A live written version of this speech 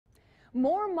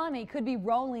More money could be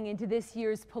rolling into this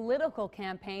year's political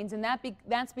campaigns, and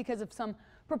that's because of some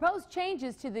proposed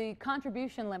changes to the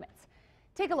contribution limits.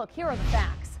 Take a look. Here are the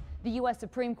facts. The U.S.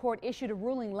 Supreme Court issued a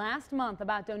ruling last month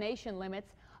about donation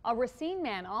limits. A Racine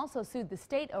man also sued the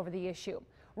state over the issue.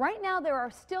 Right now, there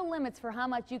are still limits for how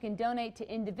much you can donate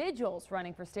to individuals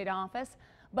running for state office,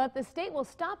 but the state will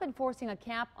stop enforcing a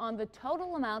cap on the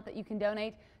total amount that you can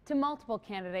donate to multiple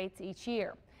candidates each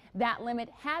year. That limit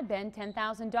had been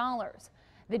 $10,000.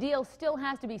 The deal still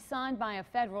has to be signed by a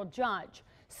federal judge.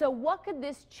 So what could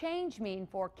this change mean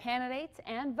for candidates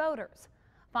and voters?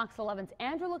 Fox 11's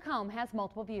Andrew LaCombe has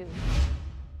multiple views.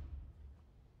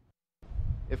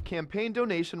 If campaign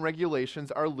donation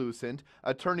regulations are loosened,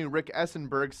 attorney Rick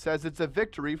Essenberg says it's a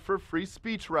victory for free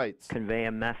speech rights. Convey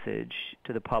a message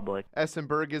to the public.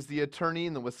 Essenberg is the attorney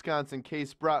in the Wisconsin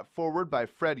case brought forward by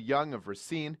Fred Young of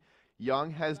Racine.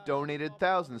 Young has donated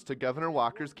thousands to Governor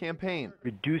Walker's campaign.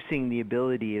 Reducing the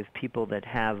ability of people that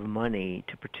have money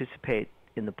to participate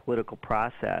in the political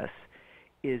process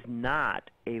is not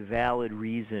a valid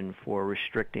reason for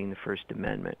restricting the First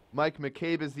Amendment. Mike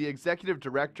McCabe is the executive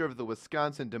director of the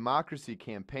Wisconsin Democracy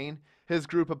Campaign. His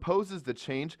group opposes the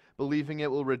change, believing it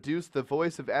will reduce the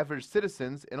voice of average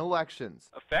citizens in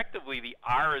elections. Effectively, the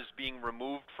R is being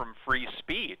removed from free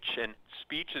speech, and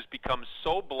speech has become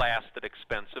so blasted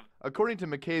expensive. According to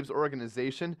McCabe's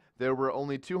organization, there were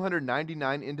only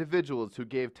 299 individuals who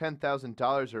gave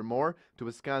 $10,000 or more to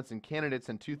Wisconsin candidates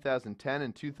in 2010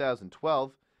 and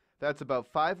 2012. That's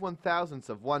about 5/1000ths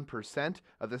of 1%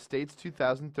 of the state's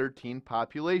 2013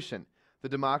 population. The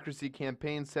Democracy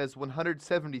Campaign says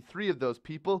 173 of those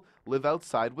people live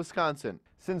outside Wisconsin.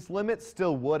 Since limits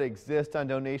still would exist on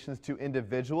donations to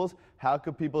individuals, how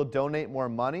could people donate more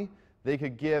money? They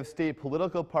could give state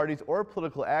political parties or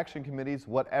political action committees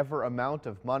whatever amount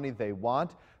of money they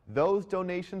want. Those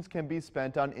donations can be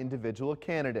spent on individual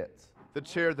candidates. The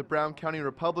chair of the Brown County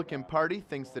Republican Party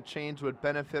thinks the change would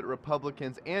benefit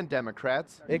Republicans and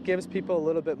Democrats. It gives people a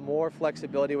little bit more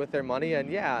flexibility with their money, and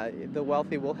yeah, the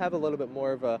wealthy will have a little bit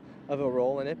more of a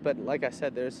role in it, but like I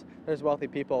said, there's wealthy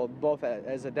people both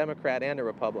as a Democrat and a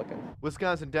Republican.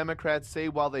 Wisconsin Democrats say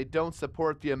while they don't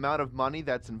support the amount of money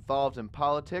that's involved in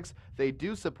politics, they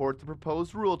do support the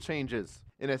proposed rule changes.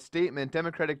 In a statement,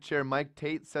 Democratic Chair Mike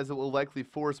Tate says it will likely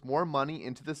force more money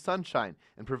into the sunshine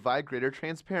and provide greater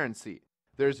transparency.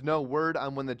 There's no word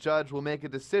on when the judge will make a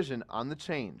decision on the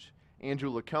change. Andrew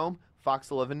LaCombe,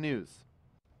 Fox 11 News.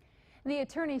 The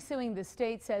attorney suing the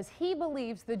state says he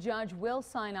believes the judge will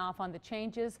sign off on the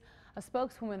changes. A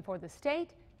spokeswoman for the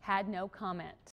state had no comment.